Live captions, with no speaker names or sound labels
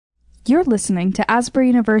You're listening to Asbury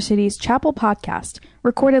University's Chapel Podcast,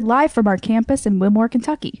 recorded live from our campus in Wilmore,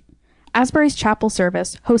 Kentucky. Asbury's Chapel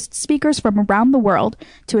service hosts speakers from around the world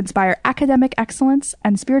to inspire academic excellence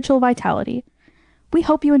and spiritual vitality. We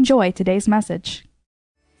hope you enjoy today's message.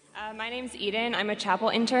 My name's Eden. I'm a chapel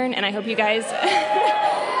intern, and I hope you guys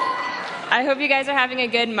are having a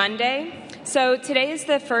good Monday. So today is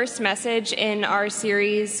the first message in our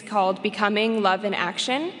series called Becoming Love in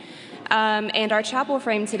Action. And our chapel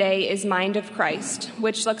frame today is Mind of Christ,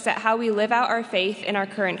 which looks at how we live out our faith in our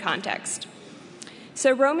current context.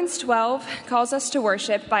 So Romans 12 calls us to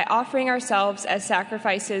worship by offering ourselves as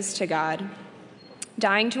sacrifices to God,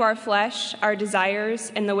 dying to our flesh, our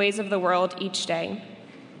desires, and the ways of the world each day,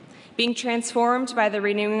 being transformed by the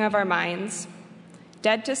renewing of our minds,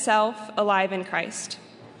 dead to self, alive in Christ.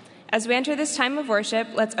 As we enter this time of worship,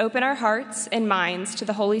 let's open our hearts and minds to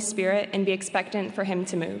the Holy Spirit and be expectant for Him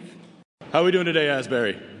to move. How are we doing today,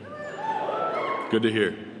 Asbury? Good to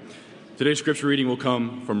hear. Today's scripture reading will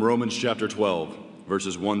come from Romans chapter 12,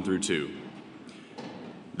 verses 1 through 2.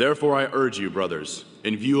 Therefore I urge you, brothers,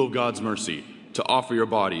 in view of God's mercy, to offer your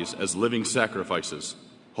bodies as living sacrifices,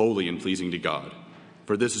 holy and pleasing to God,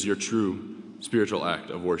 for this is your true spiritual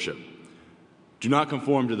act of worship. Do not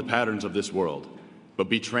conform to the patterns of this world, but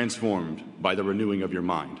be transformed by the renewing of your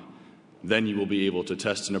mind. Then you will be able to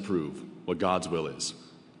test and approve what God's will is,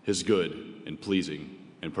 His good and pleasing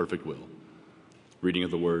and perfect will. Reading of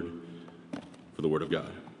the word for the word of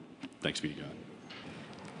God. Thanks be to God.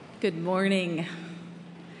 Good morning.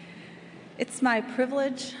 It's my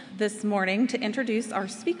privilege this morning to introduce our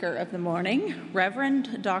speaker of the morning,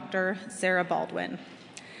 Reverend Dr. Sarah Baldwin.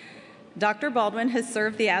 Dr. Baldwin has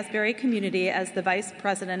served the Asbury community as the Vice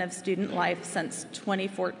President of Student Life since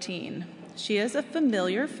 2014. She is a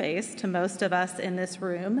familiar face to most of us in this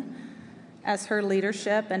room, as her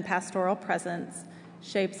leadership and pastoral presence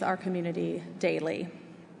shapes our community daily.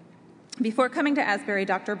 Before coming to Asbury,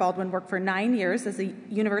 Dr. Baldwin worked for 9 years as a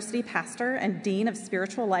university pastor and dean of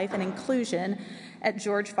spiritual life and inclusion at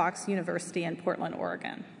George Fox University in Portland,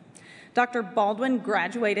 Oregon. Dr. Baldwin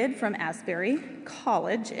graduated from Asbury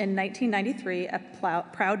College in 1993, a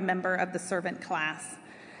proud member of the servant class.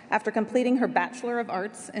 After completing her Bachelor of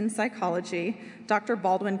Arts in Psychology, Dr.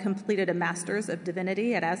 Baldwin completed a Master's of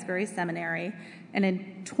Divinity at Asbury Seminary, and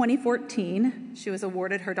in 2014, she was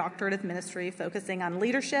awarded her Doctorate of Ministry focusing on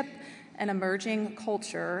leadership and emerging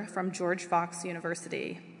culture from George Fox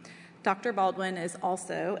University. Dr. Baldwin is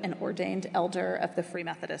also an ordained elder of the Free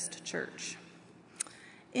Methodist Church.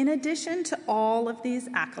 In addition to all of these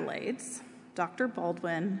accolades, Dr.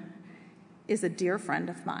 Baldwin is a dear friend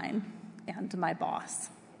of mine and my boss.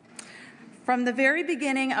 From the very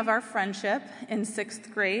beginning of our friendship in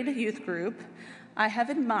 6th grade youth group, I have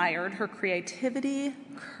admired her creativity,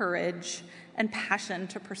 courage, and passion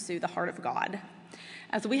to pursue the heart of God.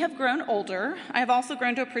 As we have grown older, I have also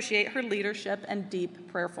grown to appreciate her leadership and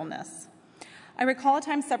deep prayerfulness. I recall a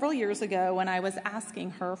time several years ago when I was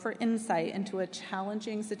asking her for insight into a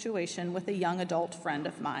challenging situation with a young adult friend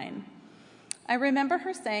of mine. I remember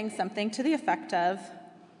her saying something to the effect of,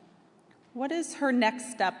 "What is her next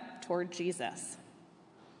step toward Jesus?"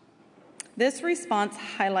 This response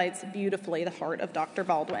highlights beautifully the heart of Dr.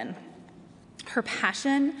 Baldwin. Her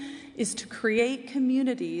passion is to create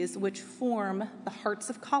communities which form the hearts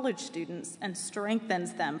of college students and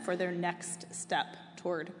strengthens them for their next step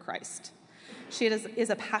toward Christ. She is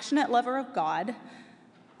a passionate lover of God,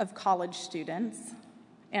 of college students,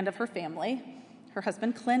 and of her family, her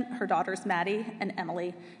husband Clint, her daughters Maddie and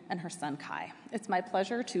Emily, and her son Kai. It's my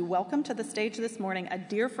pleasure to welcome to the stage this morning a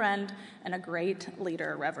dear friend and a great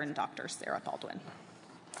leader, Reverend Dr. Sarah Baldwin.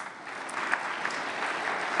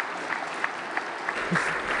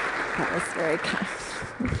 That was very kind.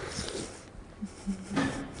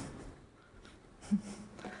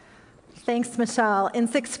 Thanks, Michelle. In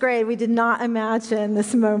 6th grade, we did not imagine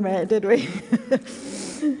this moment, did we?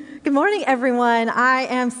 Good morning, everyone. I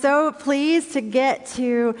am so pleased to get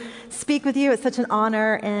to speak with you. It's such an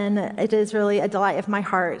honor, and it is really a delight of my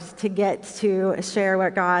heart to get to share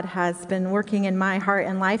what God has been working in my heart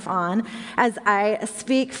and life on as I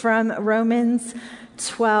speak from Romans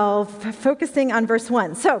 12, focusing on verse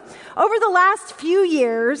 1. So, over the last few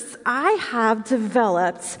years, I have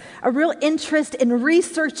developed a real interest in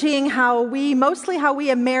researching how we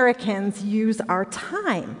Americans use our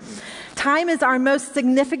time. Time is our most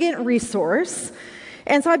significant resource,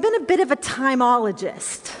 and so I've been a bit of a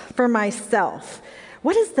timeologist for myself.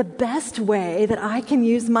 What is the best way that I can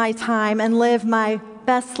use my time and live my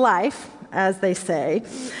best life as they say.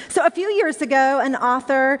 So a few years ago, an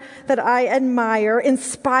author that I admire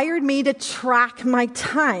inspired me to track my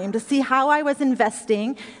time, to see how I was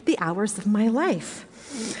investing the hours of my life.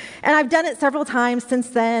 And I've done it several times since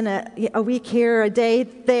then, a week here, a day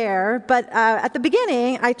there. But at the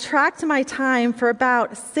beginning, I tracked my time for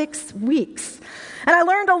about 6 weeks. And I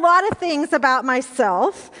learned a lot of things about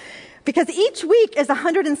myself, because each week is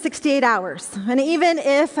 168 hours. And even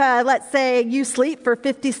if, let's say, you sleep for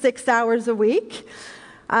 56 hours a week,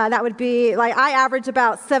 that would be, like, I average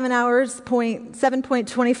about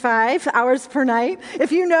 7.25 hours per night.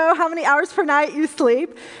 If you know how many hours per night you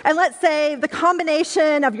sleep, and let's say the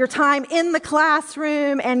combination of your time in the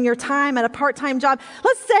classroom and your time at a part-time job,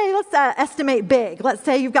 let's estimate big. Let's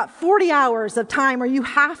say you've got 40 hours of time where you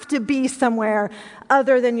have to be somewhere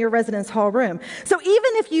other than your residence hall room. So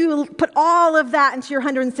even if you put all of that into your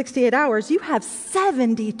 168 hours, you have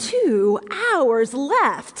 72 hours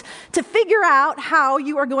left to figure out how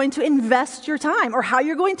you are going to invest your time or how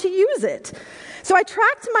you're going to use it. So I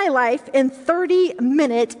tracked my life in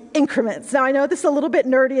 30-minute increments. Now, I know this is a little bit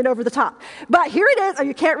nerdy and over the top, but here it is. Oh,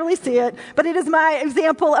 you can't really see it, but it is my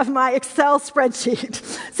example of my Excel spreadsheet.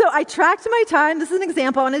 So I tracked my time. This is an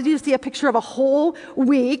example. I wanted you to see a picture of a whole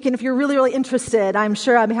week, and if you're really, really interested, I'm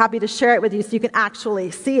sure I'm happy to share it with you so you can actually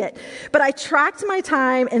see it. But I tracked my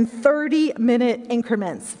time in 30-minute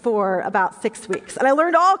increments for about 6 weeks, and I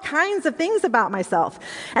learned all kinds of things about myself.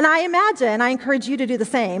 And I encourage you to do the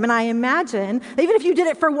same, and I imagine even if you did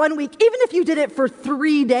it for 1 week, even if you did it for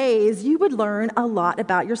 3 days, you would learn a lot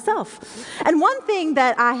about yourself. And one thing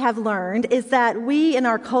that I have learned is that we in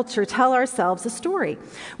our culture tell ourselves a story.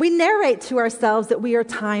 We narrate to ourselves that we are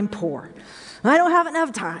time poor. I don't have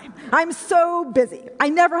enough time. I'm so busy. I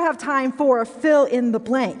never have time for fill in the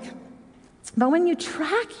blank. But when you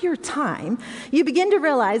track your time, you begin to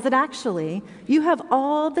realize that actually you have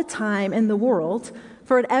all the time in the world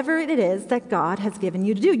for whatever it is that God has given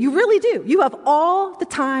you to do. You really do. You have all the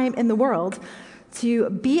time in the world to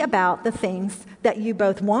be about the things that you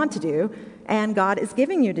both want to do and God is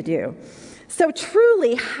giving you to do. So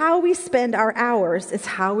truly, how we spend our hours is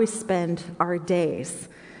how we spend our days.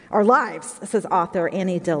 Our lives, says author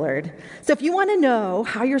Annie Dillard. So if you want to know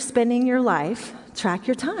how you're spending your life, track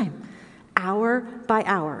your time, hour by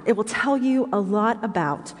hour. It will tell you a lot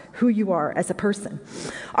about who you are as a person.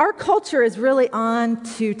 Our culture is really on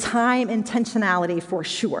to time intentionality for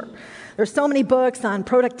sure. There's so many books on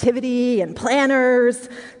productivity and planners.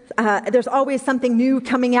 There's always something new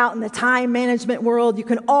coming out in the time management world. You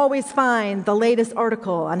can always find the latest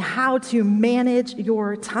article on how to manage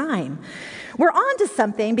your time. We're on to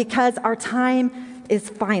something because our time is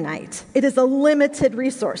finite. It is a limited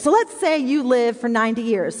resource. So let's say you live for 90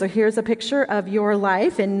 years. So here's a picture of your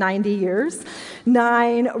life in 90 years,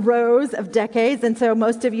 9 rows of decades. And so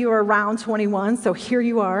most of you are around 21. So here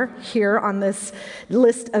you are, here on this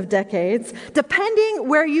list of decades. Depending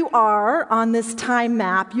where you are on this time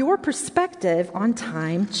map, your perspective on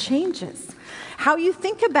time changes. How you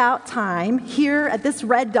think about time here at this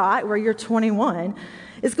red dot where you're 21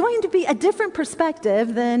 is going to be a different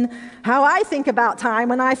perspective than how I think about time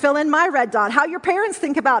when I fill in my red dot, how your parents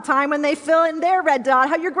think about time when they fill in their red dot,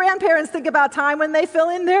 how your grandparents think about time when they fill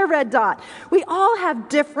in their red dot. We all have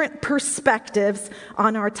different perspectives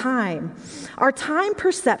on our time. Our time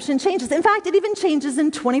perception changes. In fact, it even changes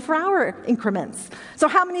in 24-hour increments. So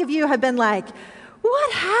how many of you have been like,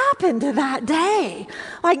 what happened to that day?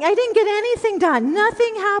 Like, I didn't get anything done.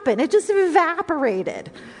 Nothing happened. It just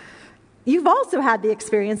evaporated. You've also had the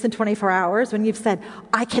experience in 24 hours when you've said,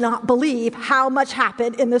 I cannot believe how much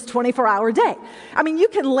happened in this 24-hour day. I mean, you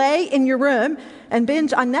can lay in your room and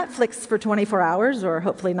binge on Netflix for 24 hours, or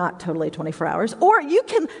hopefully not totally 24 hours, or you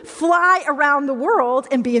can fly around the world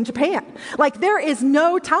and be in Japan. Like, there is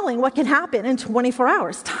no telling what can happen in 24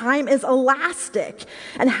 hours. Time is elastic,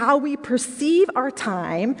 and how we perceive our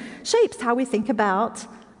time shapes how we think about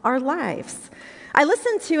our lives. I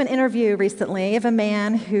listened to an interview recently of a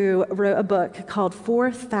man who wrote a book called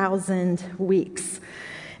 4,000 Weeks.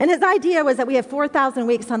 And his idea was that we have 4,000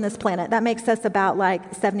 weeks on this planet. That makes us about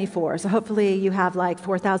like 74. So hopefully you have like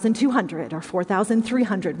 4,200 or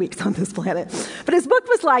 4,300 weeks on this planet. But his book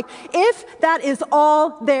was like, if that is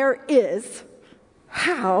all there is,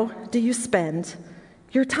 how do you spend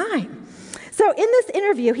your time? So in this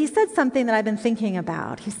interview, he said something that I've been thinking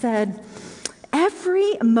about. He said,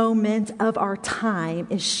 every moment of our time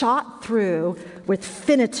is shot through with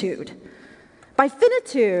finitude. By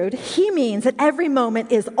finitude, he means that every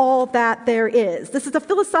moment is all that there is. This is a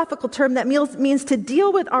philosophical term that means to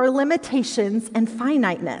deal with our limitations and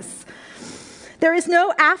finiteness. There is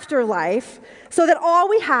no afterlife, so that all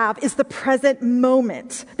we have is the present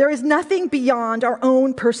moment. There is nothing beyond our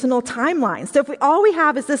own personal timeline. So if all we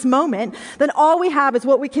have is this moment, then all we have is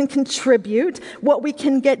what we can contribute, what we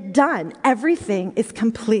can get done. Everything is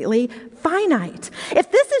completely finite.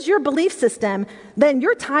 If this is your belief system, then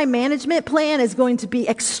your time management plan is going to be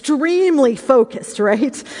extremely focused,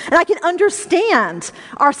 right? And I can understand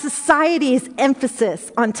our society's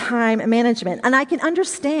emphasis on time management, and I can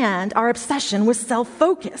understand our obsession with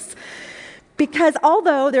self-focus. Because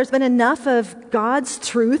although there's been enough of God's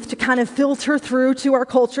truth to kind of filter through to our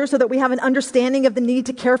culture so that we have an understanding of the need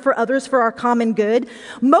to care for others for our common good,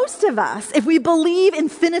 most of us, if we believe in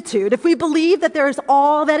finitude, if we believe that there is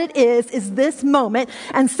all that it is this moment,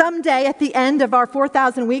 and someday at the end of our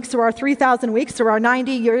 4,000 weeks or our 3,000 weeks or our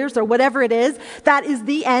 90 years or whatever it is, that is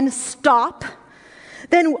the end, stop,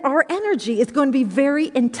 then our energy is going to be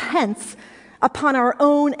very intense upon our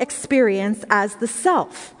own experience as the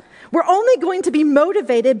self. We're only going to be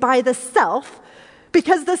motivated by the self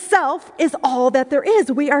because the self is all that there is.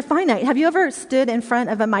 We are finite. Have you ever stood in front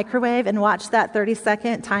of a microwave and watched that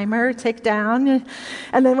 30-second timer tick down?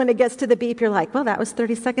 And then when it gets to the beep, you're like, well, that was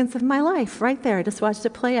 30 seconds of my life right there. I just watched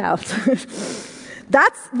it play out.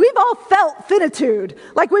 We've all felt finitude.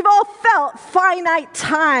 Like we've all felt finite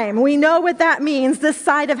time. We know what that means this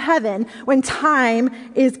side of heaven when time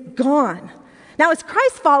is gone. Now, as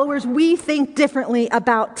Christ followers, we think differently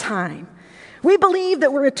about time. We believe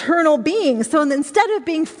that we're eternal beings. So instead of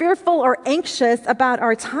being fearful or anxious about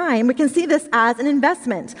our time, we can see this as an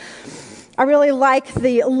investment. I really like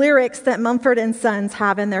the lyrics that Mumford & Sons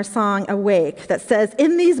have in their song Awake that says,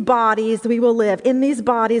 in these bodies we will live, in these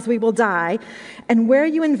bodies we will die, and where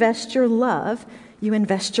you invest your love, you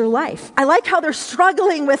invest your life. I like how they're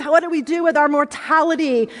struggling with what do we do with our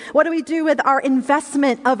mortality? What do we do with our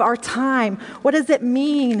investment of our time? What does it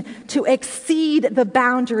mean to exceed the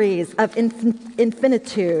boundaries of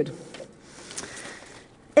infinitude?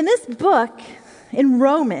 In this book, in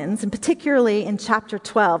Romans, and particularly in chapter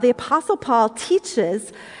 12, the Apostle Paul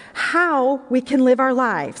teaches how we can live our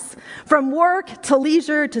lives. From work to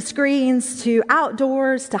leisure to screens to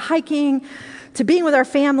outdoors to hiking to being with our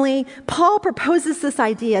family, Paul proposes this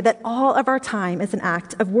idea that all of our time is an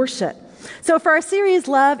act of worship. So for our series,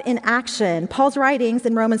 Love in Action, Paul's writings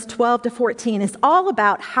in Romans 12 to 14 is all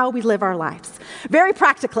about how we live our lives. Very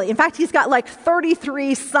practically. In fact, he's got like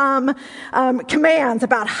 33 commands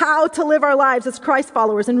about how to live our lives as Christ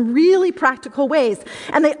followers in really practical ways.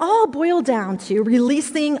 And they all boil down to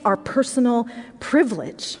releasing our personal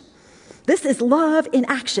privilege. This is love in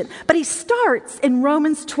action. But he starts in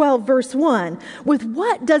Romans 12, verse 1, with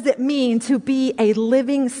what does it mean to be a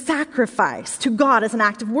living sacrifice to God as an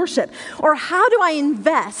act of worship? Or how do I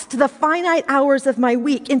invest the finite hours of my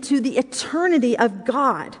week into the eternity of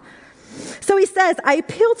God? So he says, I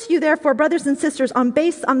appeal to you, therefore, brothers and sisters, on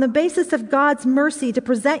the basis of God's mercy, to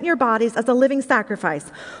present your bodies as a living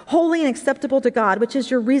sacrifice, holy and acceptable to God, which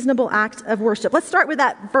is your reasonable act of worship. Let's start with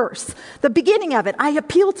that verse, the beginning of it. I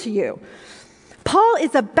appeal to you. Paul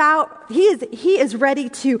is he is ready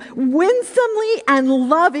to winsomely and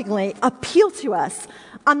lovingly appeal to us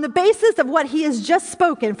on the basis of what he has just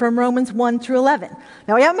spoken from Romans 1 through 11.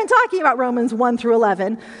 Now, we haven't been talking about Romans 1 through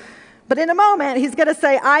 11, but in a moment, he's going to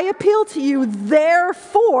say, I appeal to you,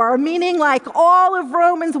 therefore, meaning like all of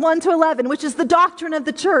Romans 1 to 11, which is the doctrine of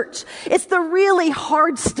the church. It's the really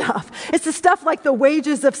hard stuff. It's the stuff like the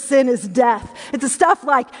wages of sin is death. It's the stuff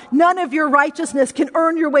like none of your righteousness can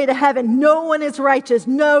earn your way to heaven. No one is righteous.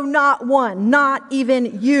 No, not one. Not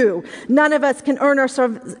even you. None of us can earn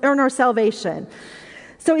our salvation.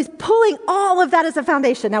 So he's pulling all of that as a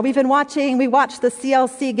foundation. Now we watched the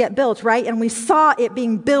CLC get built, right? And we saw it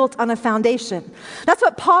being built on a foundation. That's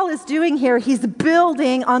what Paul is doing here. He's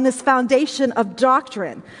building on this foundation of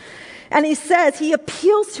doctrine. And he says, he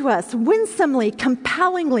appeals to us winsomely,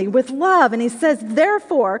 compellingly, with love. And he says,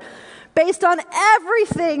 therefore, based on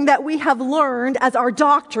everything that we have learned as our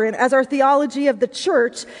doctrine, as our theology of the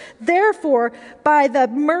church, therefore, by the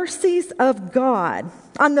mercies of God,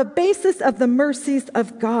 on the basis of the mercies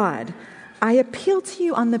of God, I appeal to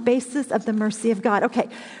you on the basis of the mercy of God. Okay,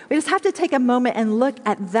 we just have to take a moment and look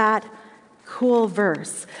at that cool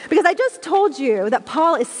verse. Because I just told you that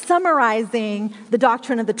Paul is summarizing the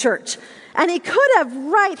doctrine of the church. And he could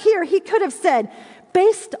have said,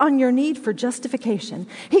 based on your need for justification.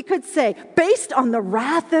 He could say, based on the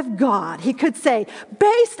wrath of God. He could say,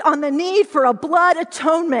 based on the need for a blood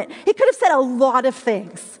atonement. He could have said a lot of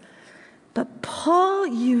things. But Paul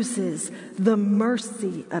uses the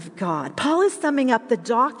mercy of God. Paul is summing up the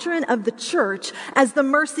doctrine of the church as the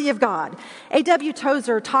mercy of God. A.W.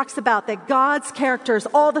 Tozer talks about that God's character is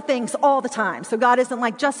all the things all the time. So God isn't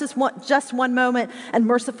like just one moment and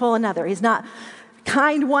merciful another. He's not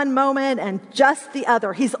kind one moment and just the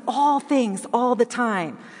other. He's all things all the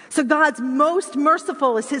time. So God's most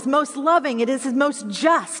merciful is his most loving. It is his most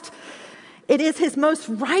just. It is his most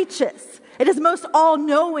righteous. It is most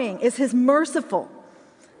all-knowing, is his mercifulness.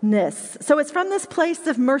 So it's from this place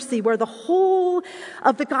of mercy where the whole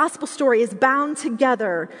of the gospel story is bound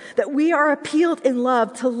together that we are appealed in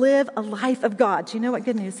love to live a life of God. Do you know what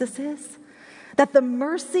good news this is? That the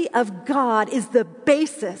mercy of God is the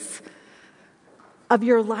basis of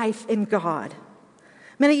your life in God.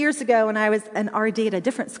 Many years ago when I was an RD at a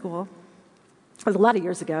different school, it was a lot of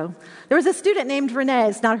years ago, there was a student named Renee.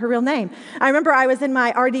 It's not her real name. I remember I was in my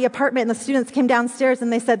RD apartment and the students came downstairs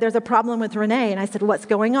and they said, there's a problem with Renee. And I said, what's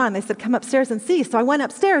going on? They said, come upstairs and see. So I went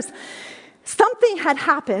upstairs. Something had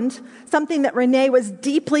happened, something that Renee was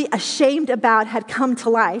deeply ashamed about had come to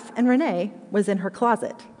life, and Renee was in her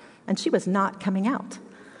closet and she was not coming out.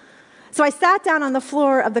 So I sat down on the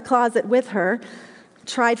floor of the closet with her,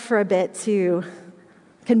 tried for a bit to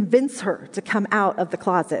convince her to come out of the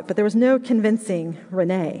closet, but there was no convincing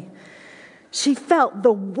Renee. She felt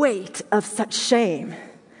the weight of such shame.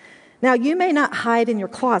 Now, you may not hide in your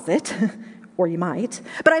closet, or you might,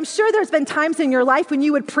 but I'm sure there's been times in your life when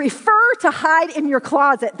you would prefer to hide in your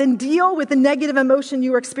closet than deal with the negative emotion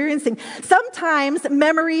you were experiencing. Sometimes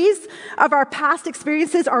memories of our past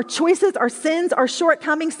experiences, our choices, our sins, our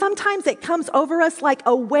shortcomings, sometimes it comes over us like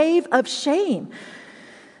a wave of shame.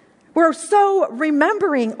 We're so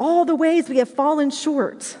remembering all the ways we have fallen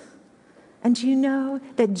short. And do you know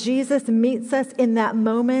that Jesus meets us in that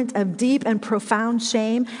moment of deep and profound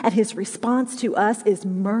shame, and his response to us is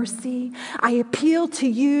mercy? I appeal to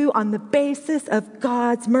you on the basis of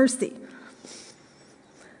God's mercy.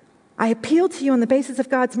 I appeal to you on the basis of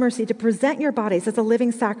God's mercy to present your bodies as a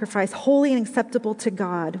living sacrifice, holy and acceptable to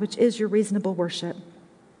God, which is your reasonable worship.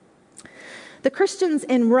 The Christians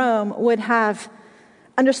in Rome would have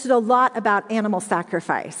understood a lot about animal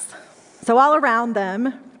sacrifice. So all around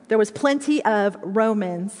them, there was plenty of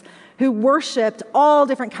Romans who worshiped all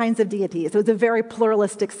different kinds of deities. It was a very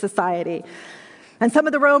pluralistic society. And some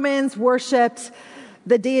of the Romans worshiped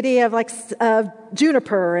the deity of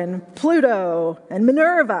Juniper and Pluto and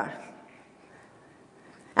Minerva.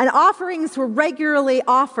 And offerings were regularly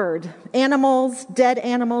offered. Animals, dead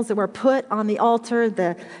animals that were put on the altar.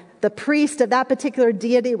 The priest of that particular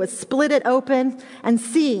deity would split it open and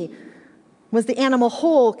see, was the animal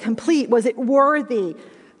whole, complete? Was it worthy?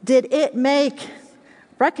 Did it make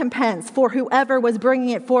recompense for whoever was bringing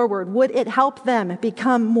it forward? Would it help them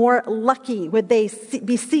become more lucky? Would they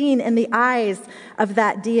be seen in the eyes of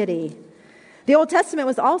that deity? The Old Testament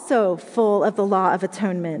was also full of the law of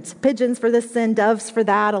atonement. Pigeons for this sin, doves for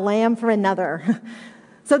that, a lamb for another.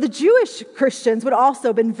 So the Jewish Christians would also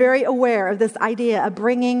have been very aware of this idea of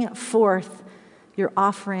bringing forth your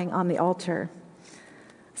offering on the altar.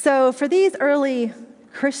 So for these early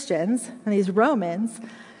Christians and these Romans,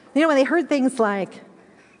 when they heard things like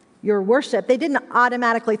your worship, they didn't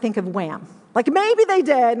automatically think of Wham. Maybe they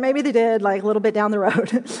did, a little bit down the road.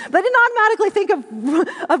 They didn't automatically think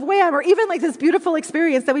of Wham, or even this beautiful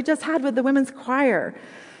experience that we just had with the women's choir.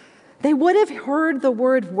 They would have heard the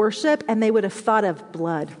word worship and they would have thought of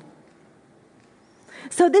blood.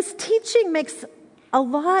 So this teaching makes a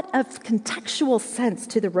lot of contextual sense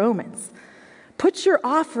to the Romans. Put your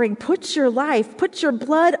offering, put your life, put your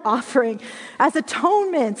blood offering as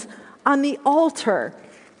atonement on the altar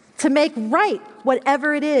to make right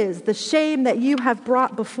whatever it is, the shame that you have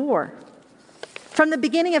brought before. From the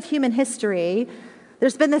beginning of human history,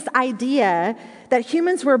 there's been this idea that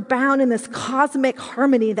humans were bound in this cosmic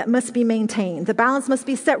harmony that must be maintained. The balance must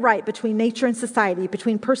be set right between nature and society,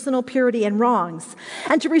 between personal purity and wrongs.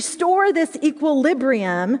 And to restore this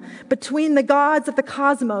equilibrium between the gods of the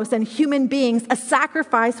cosmos and human beings, a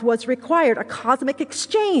sacrifice was required, a cosmic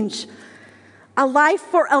exchange, a life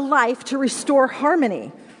for a life to restore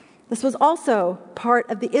harmony. This was also part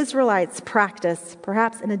of the Israelites' practice,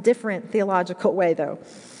 perhaps in a different theological way, though.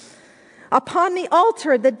 Upon the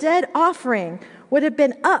altar, the dead offering would have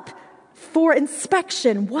been up for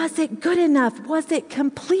inspection. Was it good enough? Was it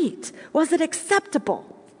complete? Was it acceptable?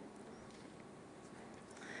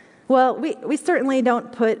 Well, we certainly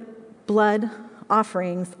don't put blood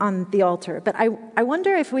offerings on the altar, but I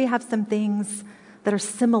wonder if we have some things that are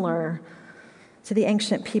similar to the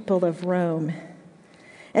ancient people of Rome.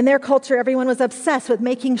 In their culture, everyone was obsessed with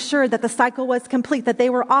making sure that the cycle was complete, that they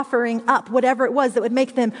were offering up whatever it was that would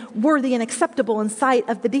make them worthy and acceptable in sight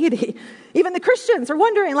of the deity. Even the Christians are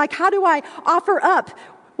wondering, how do I offer up?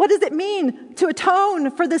 What does it mean to atone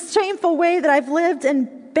for this shameful way that I've lived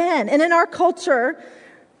and been? And in our culture,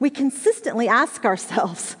 we consistently ask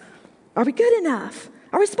ourselves, are we good enough?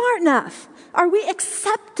 Are we smart enough? Are we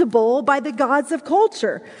acceptable by the gods of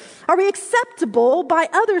culture? Are we acceptable by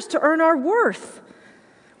others to earn our worth?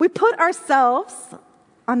 We put ourselves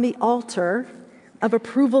on the altar of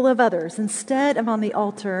approval of others instead of on the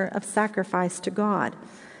altar of sacrifice to God.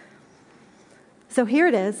 So here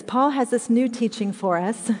it is. Paul has this new teaching for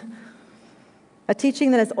us, a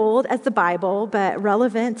teaching that is old as the Bible, but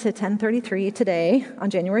relevant to 1033 today on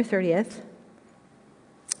January 30th.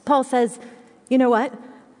 Paul says, you know what?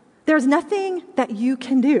 There's nothing that you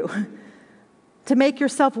can do to make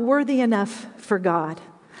yourself worthy enough for God.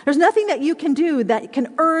 There's nothing that you can do that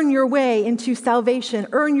can earn your way into salvation,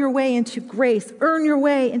 earn your way into grace, earn your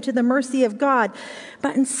way into the mercy of God.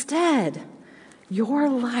 But instead, your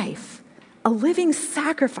life, a living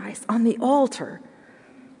sacrifice on the altar,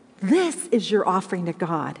 this is your offering to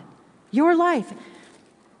God. Your life.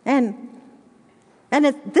 And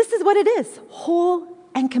this is what it is, whole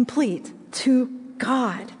and complete to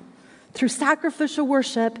God through sacrificial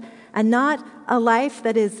worship, and not a life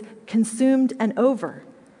that is consumed and over.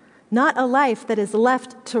 Not a life that is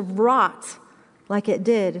left to rot like it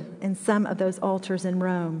did in some of those altars in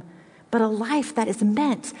Rome, but a life that is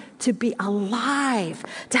meant to be alive,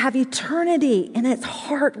 to have eternity in its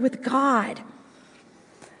heart with God.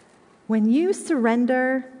 When you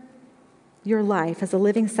surrender your life as a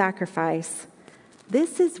living sacrifice,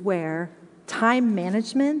 this is where time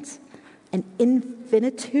management and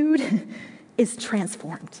infinitude is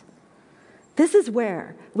transformed. This is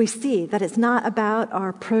where we see that it's not about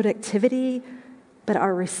our productivity, but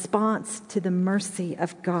our response to the mercy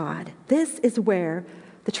of God. This is where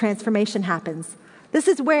the transformation happens. This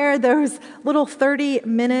is where those little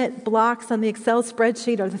 30-minute blocks on the Excel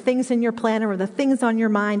spreadsheet, or the things in your planner, or the things on your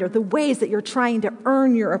mind, or the ways that you're trying to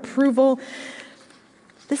earn your approval.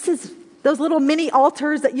 This is those little mini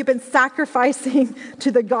altars that you've been sacrificing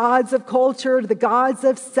to the gods of culture, to the gods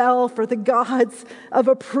of self, or the gods of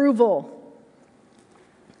approval.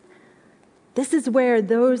 This is where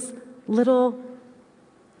those little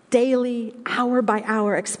daily,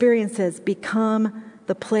 hour-by-hour experiences become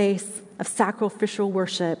the place of sacrificial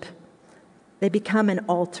worship. They become an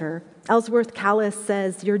altar. Ellsworth Kalas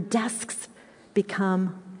says, your desks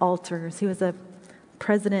become altars. He was a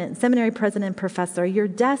seminary president, professor. Your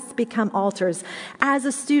desks become altars. As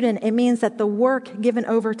a student, it means that the work given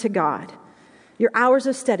over to God, your hours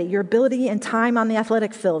of study, your ability and time on the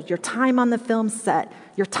athletic field, your time on the film set,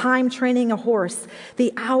 your time training a horse,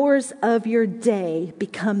 the hours of your day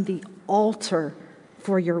become the altar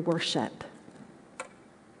for your worship.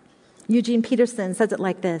 Eugene Peterson says it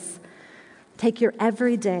like this: take your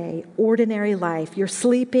everyday, ordinary life, your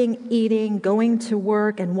sleeping, eating, going to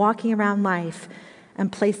work, and walking around life,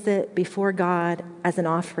 and place it before God as an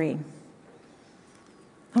offering.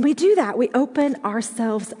 When we do that, we open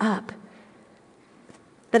ourselves up.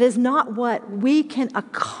 That is not what we can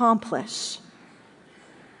accomplish,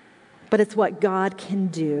 but it's what God can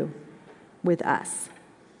do with us.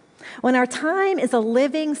 When our time is a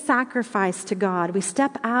living sacrifice to God, we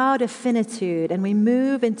step out of finitude and we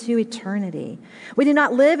move into eternity. We do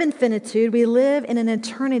not live in finitude, we live in an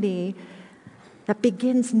eternity that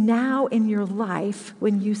begins now in your life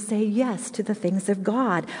when you say yes to the things of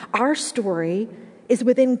God. Our story is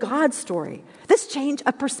within God's story. This change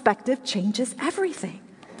of perspective changes everything.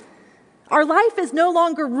 Our life is no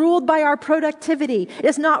longer ruled by our productivity. It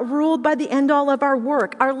is not ruled by the end-all of our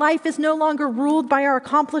work. Our life is no longer ruled by our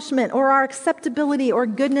accomplishment or our acceptability or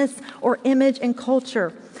goodness or image and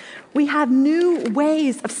culture. We have new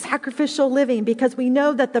ways of sacrificial living because we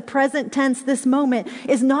know that the present tense, this moment,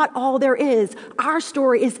 is not all there is. Our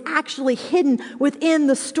story is actually hidden within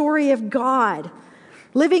the story of God.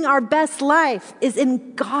 Living our best life is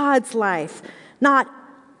in God's life, not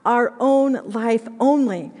our own life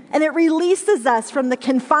only. And it releases us from the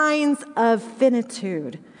confines of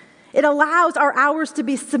finitude. It allows our hours to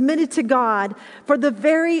be submitted to God, for the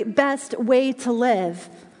very best way to live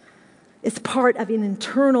is part of an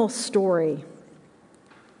eternal story.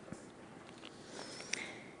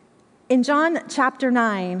 In John chapter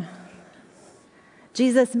 9,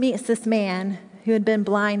 Jesus meets this man who had been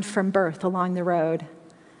blind from birth along the road.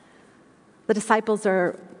 The disciples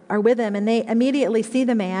are with him, and they immediately see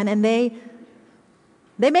the man, and they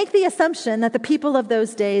make the assumption that the people of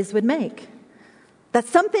those days would make, that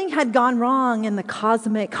something had gone wrong in the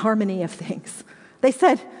cosmic harmony of things, They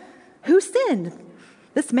said, who sinned,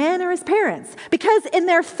 this man or his parents? Because in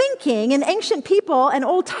their thinking, in ancient people and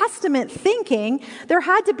Old Testament thinking, there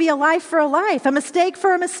had to be a life for a life, a mistake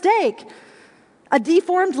for a mistake, a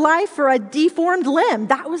deformed life for a deformed limb.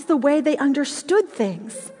 That was the way they understood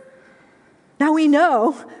things. Now we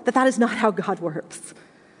know that that is not how God works.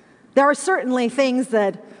 There are certainly things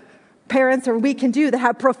that parents or we can do that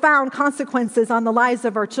have profound consequences on the lives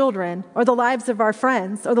of our children or the lives of our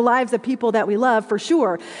friends or the lives of people that we love, for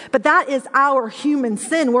sure. But that is our human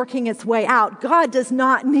sin working its way out. God does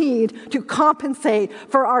not need to compensate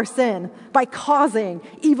for our sin by causing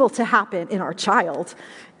evil to happen in our child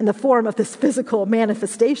in the form of this physical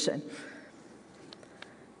manifestation.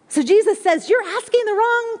 So Jesus says, you're asking the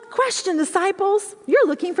wrong question, disciples. You're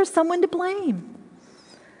looking for someone to blame.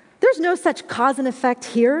 There's no such cause and effect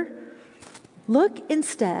here. Look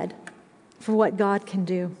instead for what God can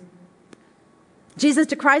do. Jesus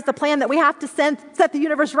decries the plan that we have to set the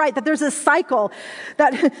universe right, that there's a cycle,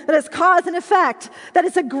 that is cause and effect, that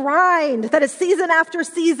it's a grind, that is season after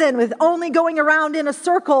season with only going around in a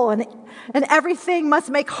circle, and everything must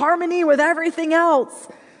make harmony with everything else.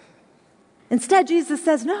 Instead, Jesus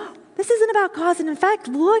says, no, this isn't about cause and effect.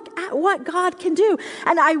 Look at what God can do.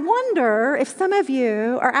 And I wonder if some of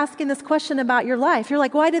you are asking this question about your life. You're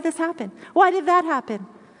like, why did this happen? Why did that happen?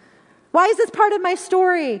 Why is this part of my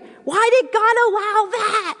story? Why did God allow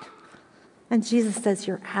that? And Jesus says,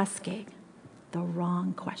 you're asking the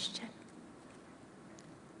wrong question.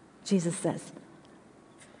 Jesus says,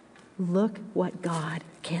 look what God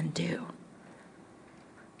can do.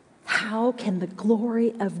 How can the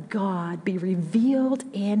glory of God be revealed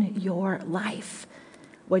in your life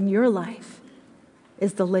when your life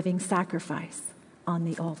is the living sacrifice on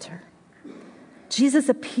the altar? Jesus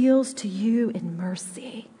appeals to you in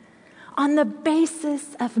mercy. On the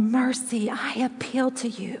basis of mercy, I appeal to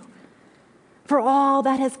you for all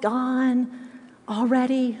that has gone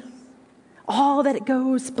already, all that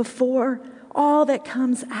goes before, all that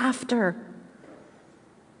comes after.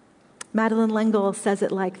 Madeleine L'Engle says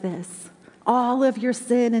it like this: all of your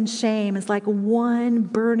sin and shame is like one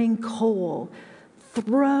burning coal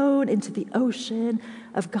thrown into the ocean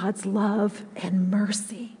of God's love and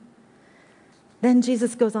mercy. Then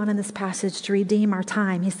Jesus goes on in this passage to redeem our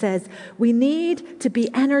time. He says, we need to be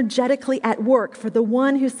energetically at work for the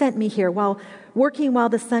one who sent me here, while working while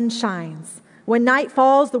the sun shines. When night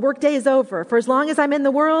falls, the workday is over. For as long as I'm in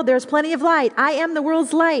the world, there's plenty of light. I am the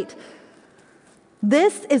world's light.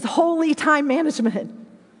 This is holy time management.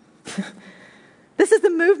 This is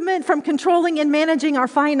the movement from controlling and managing our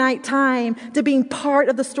finite time to being part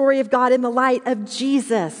of the story of God in the light of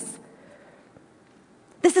Jesus.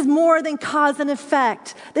 This is more than cause and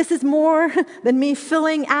effect. This is more than me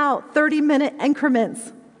filling out 30-minute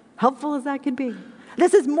increments, helpful as that could be.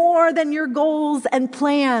 This is more than your goals and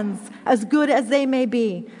plans, as good as they may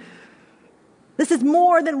be. This is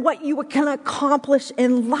more than what you can accomplish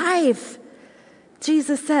in life.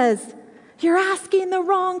 Jesus says, you're asking the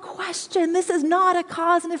wrong question. This is not a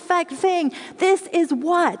cause and effect thing. This is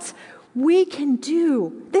what we can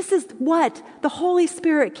do. This is what the Holy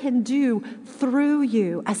Spirit can do through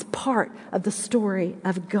you as part of the story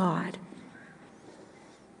of God.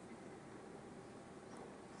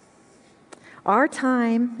 Our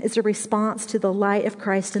time is a response to the light of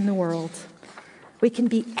Christ in the world. We can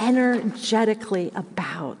be energetically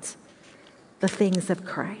about the things of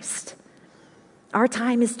Christ. Our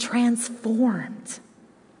time is transformed.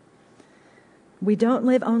 We don't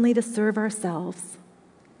live only to serve ourselves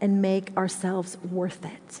and make ourselves worth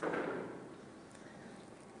it.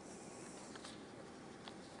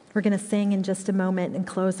 We're going to sing in just a moment and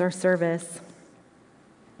close our service.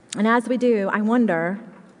 And as we do, I wonder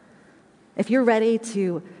if you're ready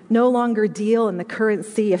to no longer deal in the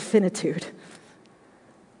currency of finitude.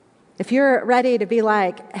 If you're ready to be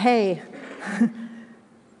like, hey,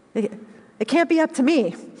 it can't be up to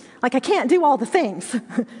me. Like, I can't do all the things.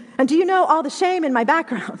 And do you know all the shame in my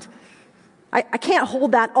background? I can't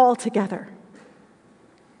hold that all together.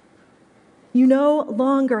 You no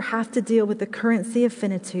longer have to deal with the currency of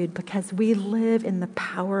finitude because we live in the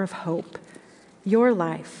power of hope. Your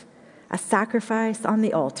life, a sacrifice on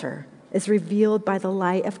the altar, is revealed by the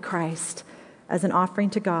light of Christ as an offering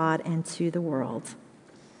to God and to the world.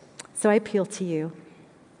 So I appeal to you,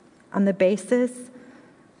 on the basis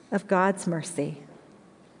of God's mercy,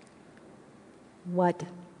 what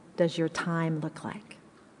does your time look like?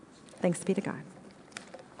 Thanks be to God.